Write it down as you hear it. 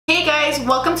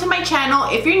welcome to my channel.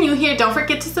 If you're new here, don't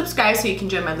forget to subscribe so you can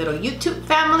join my little YouTube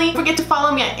family. Don't forget to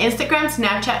follow me on Instagram,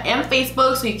 Snapchat, and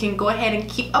Facebook so you can go ahead and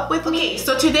keep up with me.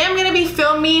 So today I'm gonna be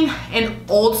filming an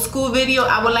old school video,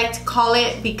 I would like to call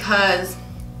it, because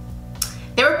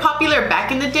they were popular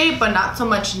back in the day but not so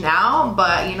much now.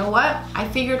 But you know what, I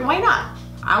figured why not.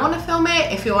 I want to film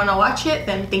it. If you want to watch it,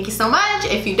 then thank you so much.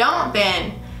 If you don't,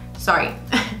 then sorry.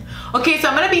 Okay, so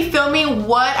I'm gonna be filming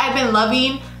what I've been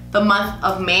loving the month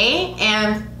of May,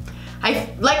 and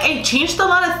I changed a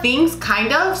lot of things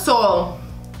kind of, so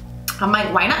I'm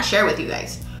like, why not share with you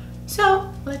guys? So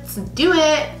let's do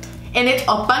it. And it's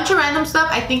a bunch of random stuff.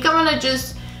 I think I'm gonna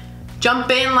just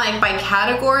jump in like by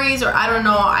categories, or I don't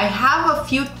know. I have a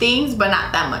few things but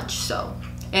not that much, so,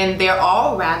 and they're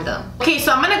all random. Okay,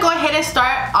 so I'm gonna go ahead and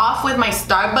start off with my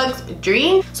Starbucks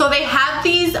drink. So they have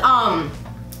these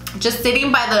just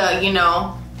sitting by the, you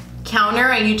know, counter,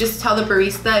 and you just tell the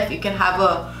barista if you can have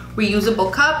a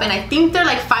reusable cup, and I think they're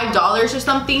like $5 or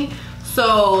something.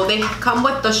 So they come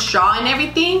with the straw and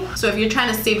everything. So if you're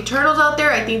trying to save turtles out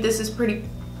there, I think this is pretty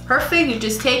perfect. You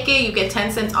just take it, you get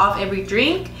 10 cents off every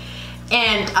drink.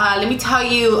 And let me tell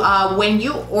you, when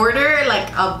you order like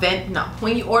a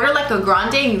when you order like a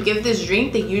grande and you give this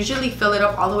drink, they usually fill it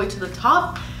up all the way to the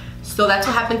top. So that's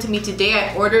what happened to me today.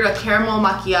 I ordered a caramel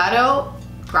macchiato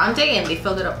grande and they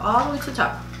filled it up all the way to the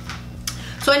top.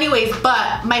 So anyways,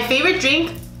 but my favorite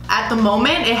drink at the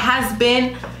moment, it has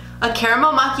been a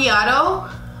caramel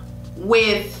macchiato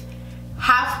with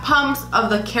half pumps of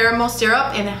the caramel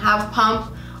syrup and a half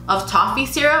pump of toffee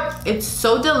syrup. It's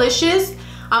so delicious.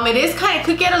 It is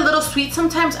could get a little sweet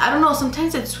sometimes. I don't know,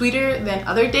 sometimes it's sweeter than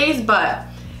other days, but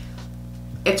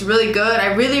it's really good.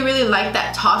 I really like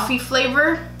that toffee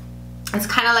flavor. It's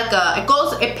kind of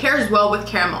like it pairs well with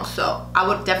caramel, so I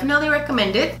would definitely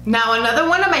recommend it. Now, another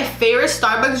one of my favorite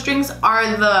Starbucks drinks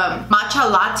are the matcha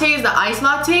lattes, the iced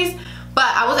lattes. But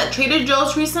I was at Trader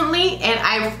Joe's recently and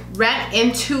I ran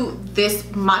into this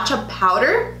matcha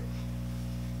powder.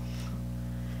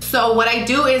 So what I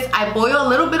do is I boil a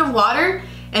little bit of water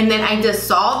and then I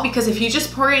dissolve, because if you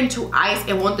just pour it into ice,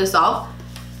 it won't dissolve.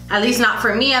 At least not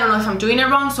for me. I don't know if I'm doing it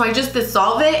wrong. So I just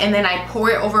dissolve it and then I pour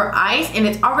it over ice, and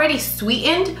it's already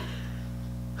sweetened.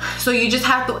 So you just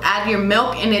have to add your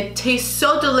milk and it tastes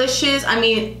so delicious. I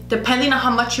mean, depending on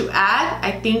how much you add,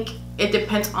 I think it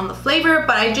depends on the flavor,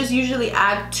 but I just usually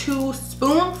add 2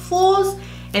 spoonfuls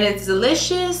and it's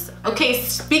delicious. Okay,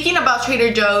 speaking about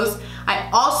Trader Joe's, I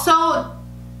also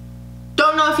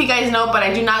don't know if you guys know, but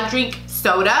I do not drink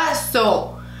soda.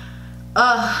 So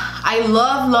I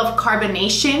love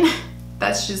carbonation.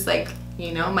 That's just like,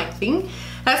 you know, my thing.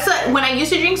 That's when I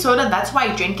used to drink soda, that's why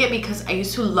I drink it, because I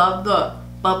used to love the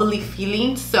bubbly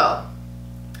feeling. So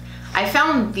I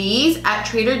found these at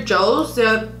Trader Joe's.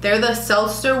 They're the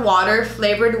seltzer water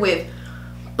flavored with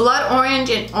blood orange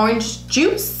and orange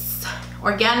juice,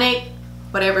 organic,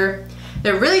 whatever.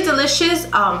 They're really delicious.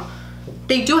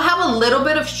 They do have a little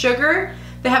bit of sugar.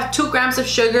 They have 2 grams of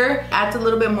sugar, adds a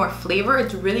little bit more flavor.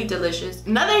 It's really delicious.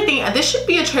 Another thing, this should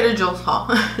be a Trader Joe's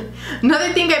haul.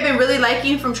 Another thing I've been really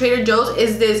liking from Trader Joe's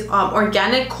is this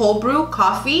organic cold brew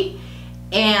coffee.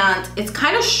 And it's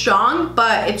kind of strong,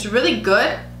 but it's really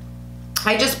good.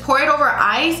 I just pour it over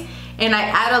ice and I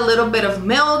add a little bit of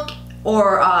milk,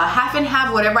 or half and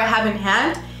half, whatever I have in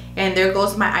hand. And there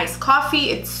goes my iced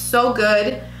coffee. It's so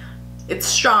good. It's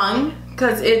strong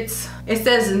because it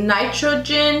says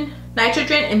nitrogen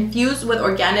infused with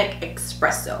organic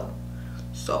espresso.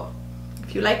 So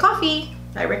if you like coffee,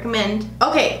 I recommend.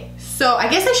 Okay, so I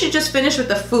guess I should just finish with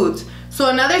the foods. So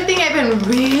another thing I've been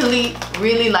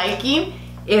really liking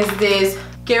is this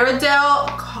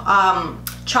Ghirardelli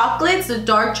chocolates, the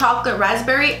dark chocolate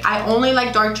raspberry. I only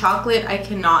like dark chocolate. I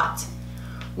cannot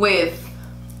with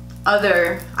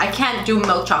I can't do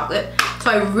milk chocolate.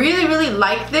 So I really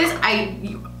like this.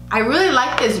 I really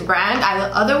like this brand.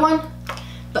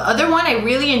 The other one I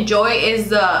really enjoy is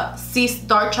the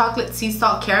dark chocolate sea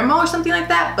salt caramel or something like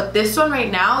that. But this one right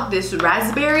now, this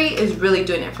raspberry, is really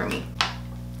doing it for me.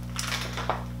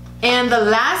 And the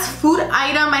last food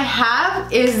item I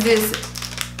have is this,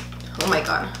 oh my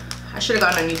god, I should have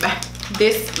gotten a new bag.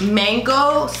 This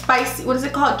mango spicy, what is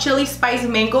it called? Chili spice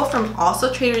mango from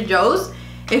also Trader Joe's.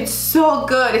 It's so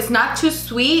good. It's not too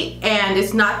sweet and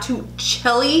it's not too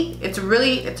chilly. It's a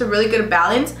really good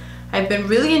balance. I've been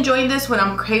really enjoying this when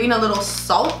I'm craving a little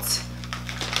salt.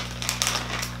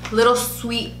 A little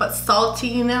sweet but salty,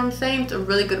 you know what I'm saying? It's a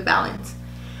really good balance.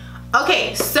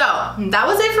 Okay, so that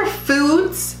was it for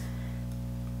foods.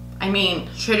 I mean,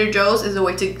 Trader Joe's is the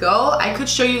way to go. I could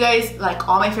show you guys like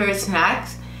all my favorite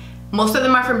snacks. Most of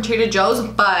them are from Trader Joe's,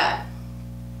 but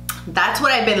That's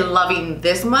what I've been loving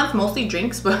this month, mostly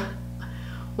drinks, but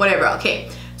whatever. Okay,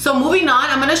 so moving on,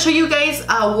 I'm gonna show you guys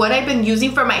what I've been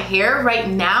using for my hair. Right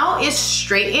now is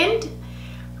straightened,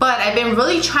 but I've been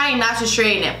really trying not to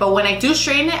straighten it. But when I do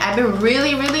straighten it, I've been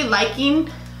really liking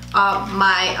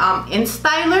my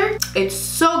InStyler. It's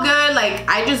so good. Like,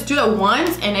 I just do it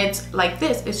once and it's like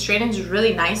this. It straightens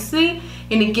really nicely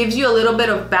and it gives you a little bit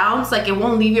of bounce. Like, it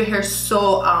won't leave your hair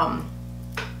so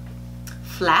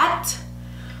flat.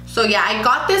 So yeah, I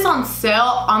got this on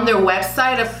sale on their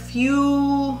website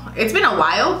it's been a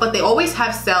while, but they always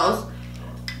have sales.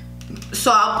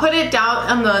 So I'll put it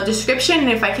down in the description, and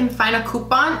if I can find a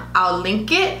coupon, I'll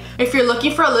link it. If you're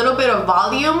looking for a little bit of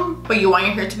volume, but you want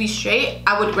your hair to be straight,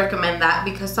 I would recommend that,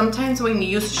 because sometimes when you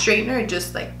use a straightener, it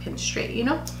just like pins straight, you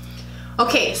know?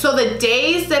 Okay, so the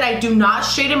days that I do not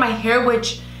straighten my hair,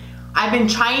 which I've been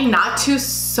trying not to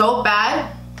so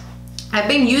bad, I've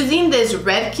been using this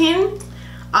Redken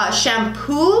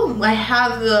shampoo. I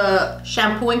have the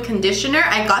shampoo and conditioner.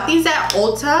 I got these at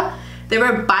Ulta. They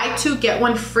were buy two get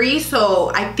one free,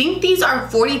 so I think these are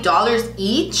 $40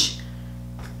 each.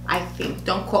 I think,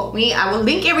 don't quote me. I will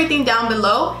link everything down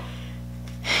below.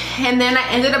 And then I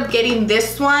ended up getting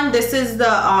this one. This is the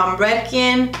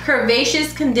Redken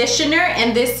Curvaceous Conditioner,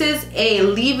 and this is a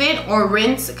leave-in or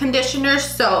rinse conditioner.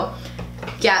 So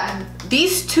yeah,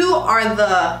 these two are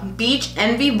the Beach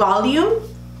Envy Volume.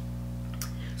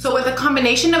 So with a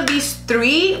combination of these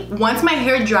three, once my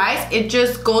hair dries, it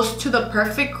just goes to the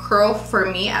perfect curl for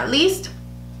me, at least.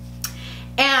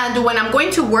 And when I'm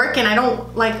going to work and I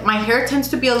don't like, my hair tends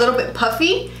to be a little bit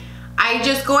puffy, I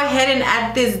just go ahead and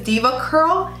add this Diva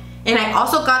Curl. And I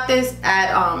also got this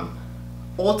at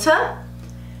Ulta.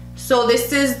 So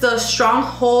this is the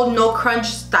Stronghold No Crunch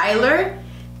Styler,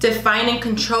 Define and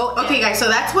Control. Okay guys, so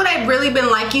that's what I've really been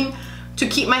liking to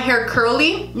keep my hair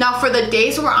curly. Now for the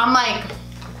days where I'm like,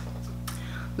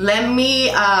 let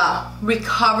me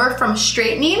recover from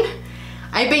straightening,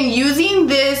 I've been using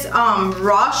this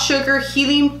Raw Sugar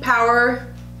Healing Power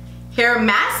Hair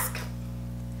Mask.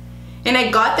 And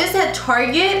I got this at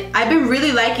Target. I've been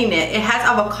really liking it. It has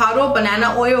avocado,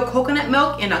 banana oil, coconut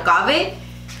milk, and agave.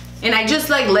 And I just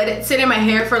like let it sit in my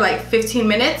hair for like 15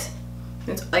 minutes.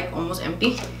 It's like almost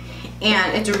empty.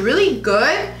 And it's really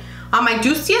good. I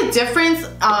do see a difference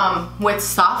with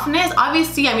softness.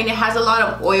 Obviously, I mean, it has a lot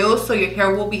of oil, so your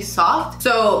hair will be soft.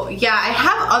 So yeah, I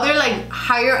have other like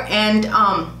higher end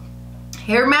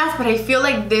hair masks, but I feel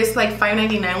like this like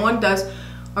 $5.99 one does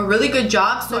a really good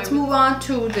job. So let's move on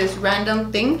to this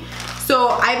random thing. So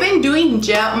I've been doing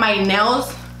my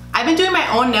nails. I've been doing my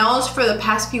own nails for the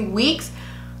past few weeks.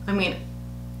 I mean,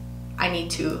 I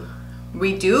need to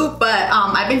redo, but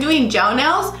I've been doing gel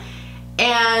nails.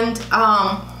 And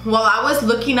while I was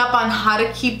looking up on how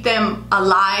to keep them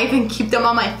alive and keep them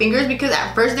on my fingers, because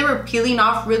at first they were peeling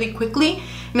off really quickly,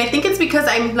 and I think it's because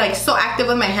I'm like so active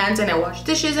with my hands and I wash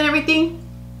dishes and everything.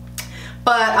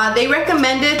 But they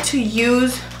recommended to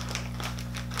use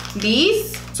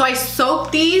these, so I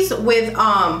soaked these with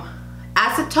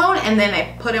acetone and then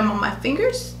I put them on my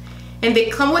fingers. And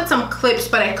they come with some clips,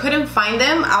 but I couldn't find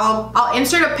them. I'll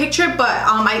insert a picture,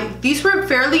 but these were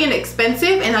fairly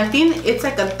inexpensive, and I think it's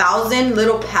like 1,000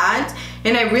 little pads.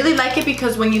 And I really like it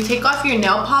because when you take off your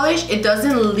nail polish, it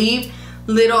doesn't leave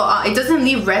it doesn't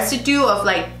leave residue of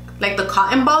like the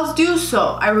cotton balls do.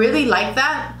 So I really like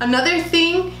that. Another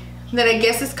thing that I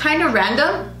guess is kind of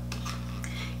random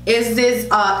is this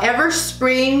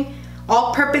Everspring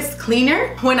all-purpose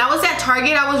cleaner. When I was at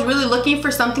Target, I was really looking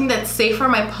for something that's safe for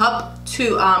my pup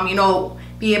to you know,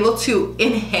 be able to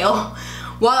inhale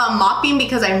while I'm mopping,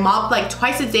 because I mop like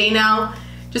twice a day now,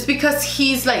 just because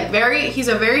he's a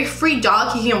very free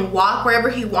dog. He can walk wherever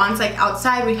he wants. Like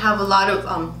outside we have a lot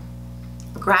of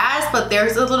grass, but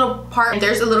there's a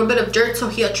little bit of dirt, so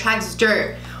he attracts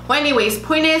dirt. Well, anyways,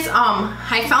 point is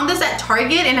I found this at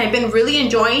Target and I've been really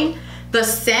enjoying the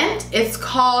scent. It's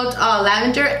called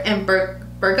lavender and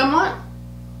bergamot,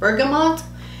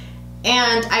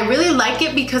 and I really like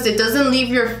it because it doesn't leave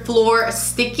your floor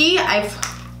sticky. I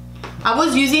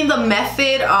was using the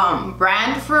Method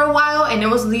brand for a while, and it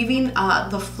was leaving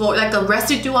the floor, like the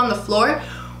residue on the floor.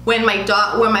 When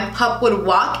my pup would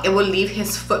walk, it would leave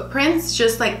his footprints,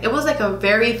 just like, it was like a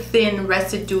very thin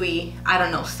residue-y, I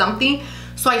don't know, something.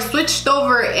 So I switched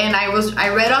over and I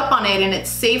read up on it, and it's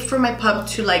safe for my pup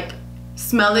to like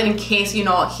smell it in case, you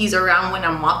know, he's around when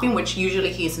I'm mopping, which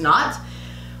usually he's not.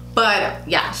 But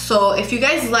yeah, so if you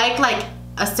guys like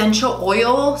essential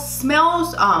oil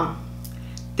smells,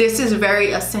 this is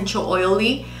very essential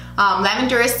oily.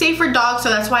 Lavender is safe for dogs, so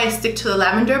that's why I stick to the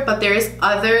lavender, but there is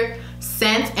other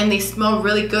scents and they smell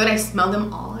really good. I smell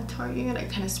them all at Target. I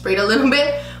kind of sprayed a little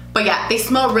bit, But yeah, they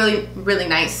smell really, really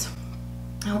nice.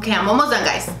 Okay, I'm almost done,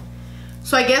 guys.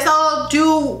 So I guess I'll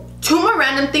do 2 more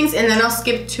random things and then I'll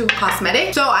skip to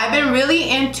cosmetics. So I've been really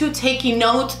into taking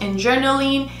notes and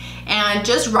journaling and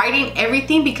just writing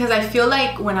everything, because I feel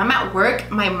like when I'm at work,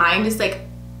 my mind is like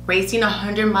racing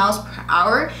 100 miles per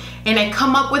hour and I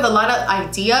come up with a lot of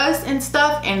ideas and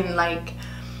stuff, and like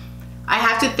I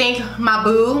have to thank my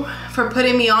boo for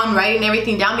putting me on writing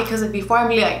everything down, because before I'll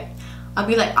be like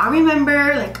I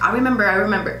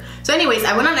remember. So anyways,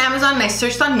 I went on Amazon and I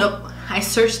searched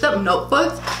up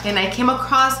notebooks, and I came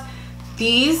across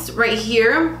these right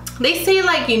here. They say,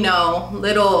 like, you know,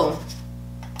 little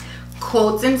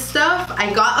quotes and stuff.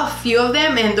 I got a few of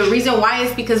them, and the reason why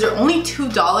is because they're only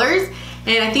 $2,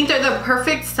 and I think they're the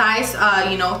perfect size,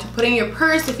 you know, to put in your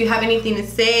purse if you have anything to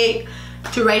say,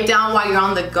 to write down while you're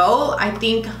on the go. I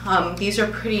think these are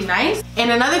pretty nice.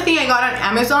 And another thing I got on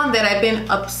Amazon that I've been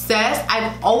obsessed,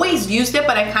 I've always used it,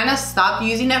 but I kind of stopped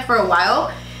using it for a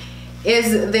while,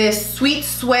 is this Sweet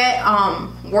Sweat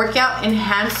workout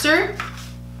enhancer.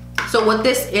 So what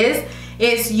this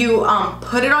is you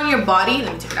put it on your body.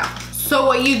 Let me take it out. So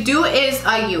what you do is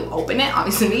you open it,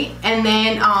 obviously, and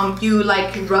then you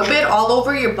like rub it all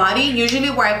over your body. Usually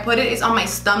where I put it is on my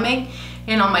stomach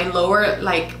and on my lower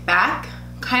like back,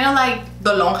 kind of like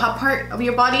the lonja part of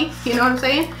your body, you know what I'm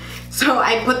saying? So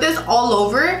I put this all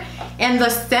over, and the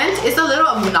scent is a little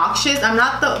obnoxious. I'm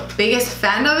not the biggest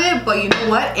fan of it, but you know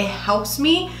what? It helps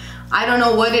me. I don't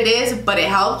know what it is, but it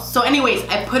helps. So anyways,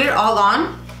 I put it all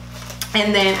on,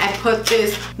 and then I put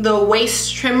the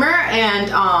waist trimmer,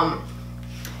 and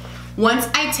once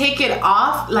I take it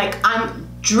off, like I'm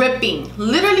dripping,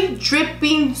 literally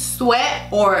dripping sweat,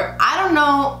 or I don't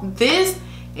know, this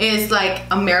is like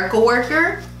a miracle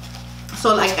worker.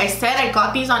 So like I said, I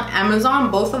got these on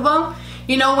Amazon, both of them.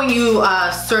 You know, when you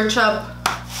search up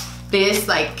this,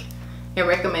 like it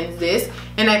recommends this,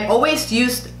 and I've always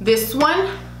used this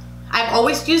one. I've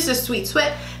always used the Sweet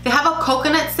Sweat. They have a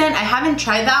coconut scent. I haven't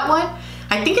tried that one.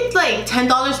 I think it's like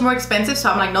 $10 more expensive, so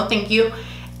I'm like, no thank you.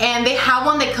 And they have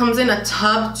one that comes in a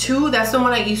tub too. That's the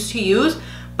one I used to use,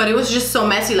 but it was just so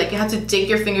messy. Like you have to dig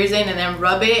your fingers in and then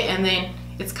rub it, and then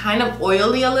it's kind of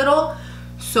oily a little,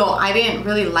 so I didn't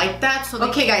really like that. So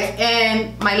okay guys,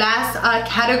 and my last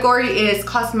category is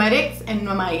cosmetics and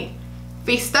my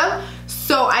face stuff.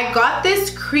 So I got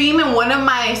this cream in one of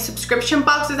my subscription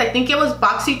boxes. I think it was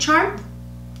BoxyCharm.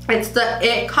 It's the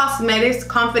IT Cosmetics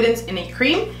Confidence in a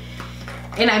Cream,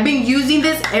 and I've been using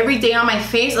this every day on my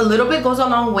face. A little bit goes a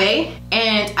long way,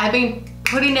 and I've been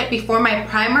putting it before my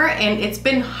primer, and it's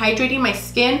been hydrating my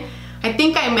skin. I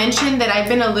think I mentioned that I've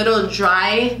been a little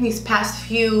dry these past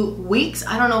few weeks.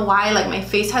 I don't know why, like my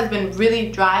face has been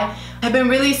really dry. I've been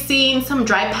really seeing some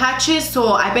dry patches,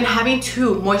 so I've been having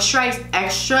to moisturize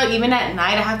extra. Even at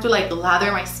night, I have to like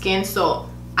lather my skin so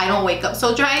I don't wake up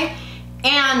so dry.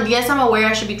 And yes, I'm aware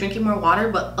I should be drinking more water,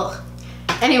 but ugh.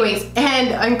 Anyways,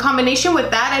 and in combination with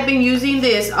that, I've been using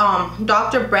this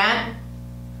Dr. Brandt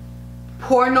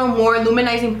Pore No More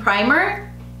Luminizing Primer,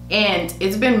 and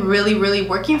it's been really, really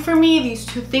working for me. These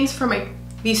two things for my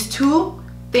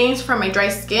dry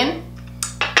skin,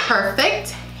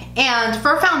 perfect. And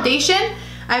for foundation,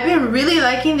 I've been really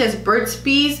liking this Burt's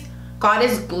Bees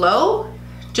Goddess Glow,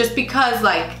 just because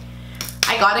like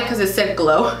I got it because it said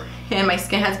glow and my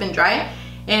skin has been dry,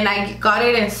 and I got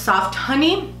it in Soft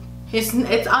Honey. It's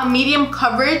a medium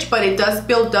coverage, but it does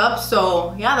build up,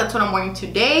 so yeah, that's what I'm wearing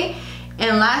today.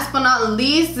 And last but not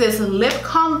least, this lip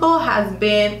combo has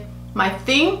been my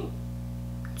thing.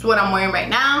 It's what I'm wearing right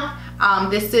now.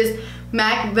 This is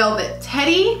MAC Velvet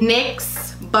Teddy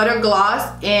NYX Butter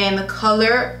Gloss in the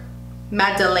color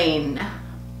Madeleine.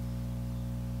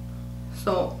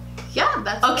 So yeah,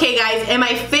 that's okay guys. And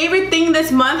my favorite thing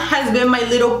this month has been my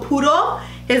little poodle.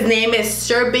 His name is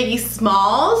Sir Biggie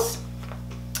Smalls.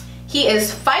 He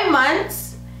is 5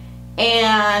 months.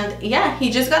 And yeah, he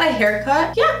just got a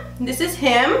haircut. Yeah, this is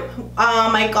him.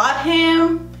 I got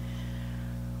him,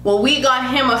 well, we got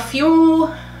him a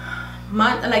few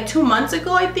months, like 2 months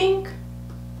ago, I think.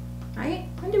 Right?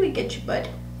 When did we get you, bud?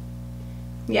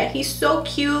 Yeah, he's so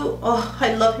cute. Oh,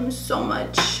 I love him so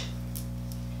much.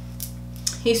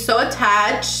 He's so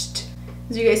attached.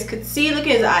 As you guys could see, look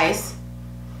at his eyes.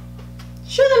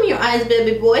 Show them your eyes,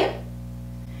 baby boy.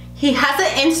 He has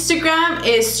an Instagram,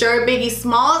 it's Sir Biggie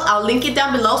Smalls. I'll link it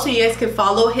down below so you guys can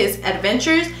follow his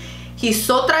adventures. He's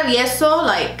so travieso,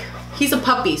 like he's a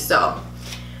puppy, so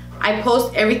I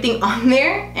post everything on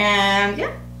there. And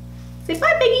yeah, say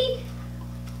bye, Biggie.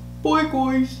 Bye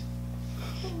guys.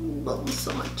 I love him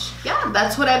so much. Yeah,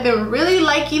 that's what I've been really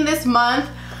liking this month.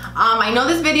 I know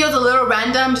this video is a little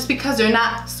random just because they're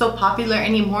not so popular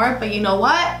anymore, but you know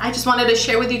what? I just wanted to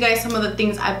share with you guys some of the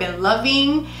things I've been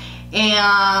loving.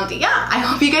 And yeah, I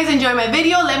hope you guys enjoy my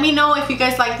video. Let me know if you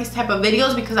guys like these type of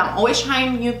videos because I'm always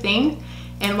trying new things,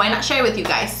 and why not share it with you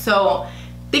guys. So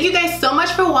thank you guys so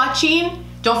much for watching.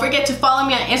 Don't forget to follow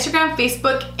me on Instagram,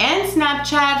 Facebook, and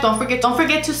Snapchat. Don't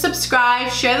forget to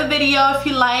subscribe, share the video if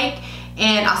you like,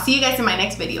 and I'll see you guys in my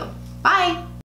next video. Bye.